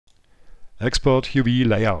Export UV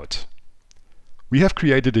layout. We have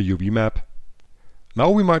created a UV map. Now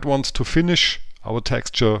we might want to finish our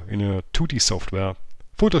texture in a 2D software,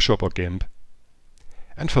 Photoshop or Gimp.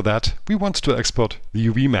 And for that we want to export the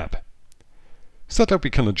UV map, so that we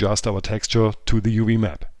can adjust our texture to the UV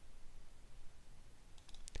map.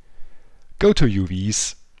 Go to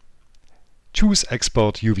UVs, choose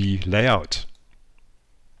Export UV Layout.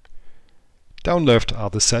 Down left are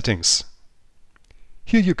the settings.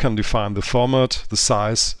 Here you can define the format, the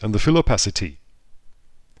size and the fill opacity.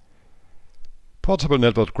 Portable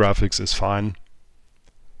network graphics is fine.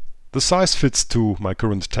 The size fits to my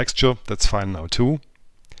current texture, that's fine now too.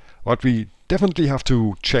 What we definitely have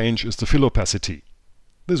to change is the fill opacity.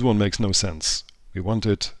 This one makes no sense. We want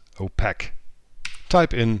it opaque.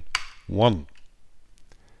 Type in 1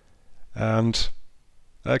 and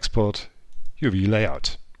export UV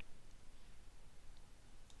layout.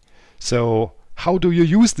 So how do you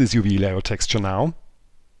use this UV layout texture now?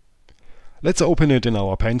 Let's open it in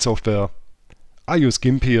our Paint software. I use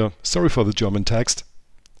Gimp here, sorry for the German text.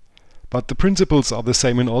 But the principles are the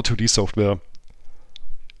same in all 2D software.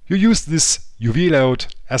 You use this UV layout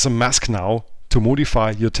as a mask now to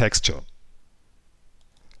modify your texture.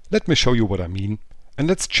 Let me show you what I mean, and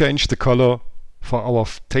let's change the color for our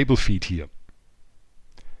table feed here.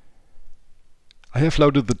 I have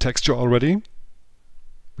loaded the texture already.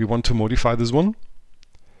 We want to modify this one.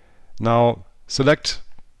 Now select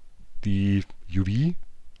the UV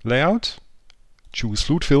layout, choose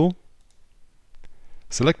Fluid Fill,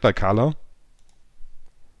 select by color,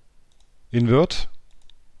 invert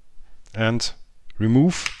and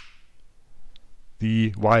remove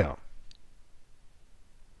the wire.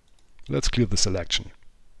 Let's clear the selection.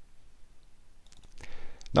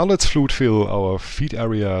 Now let's fluid fill our feed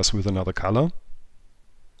areas with another color.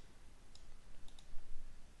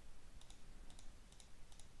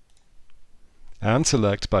 And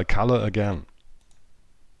select by color again.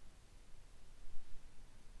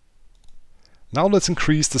 Now let's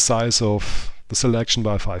increase the size of the selection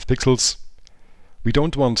by 5 pixels. We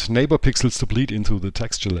don't want neighbor pixels to bleed into the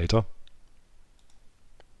texture later.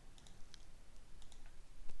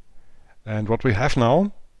 And what we have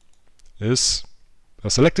now is a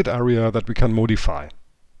selected area that we can modify.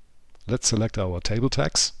 Let's select our table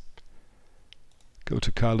tags, go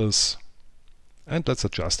to colors, and let's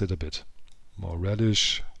adjust it a bit. More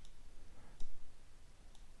reddish,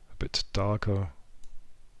 a bit darker.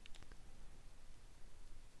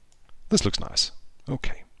 This looks nice.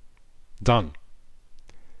 Okay, done.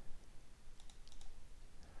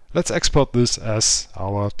 Let's export this as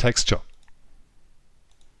our texture.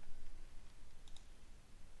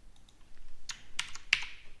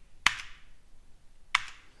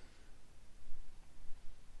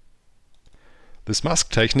 This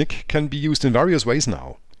mask technique can be used in various ways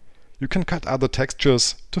now. You can cut other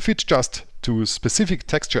textures to fit just to specific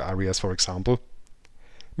texture areas, for example.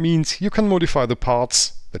 Means you can modify the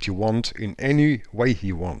parts that you want in any way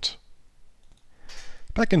you want.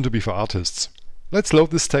 Back into Bforartists. Let's load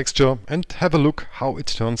this texture and have a look how it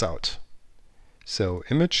turns out. So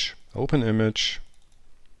image, open image,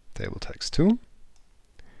 table text 2.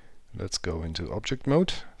 Let's go into object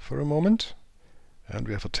mode for a moment. And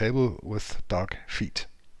we have a table with dark feet.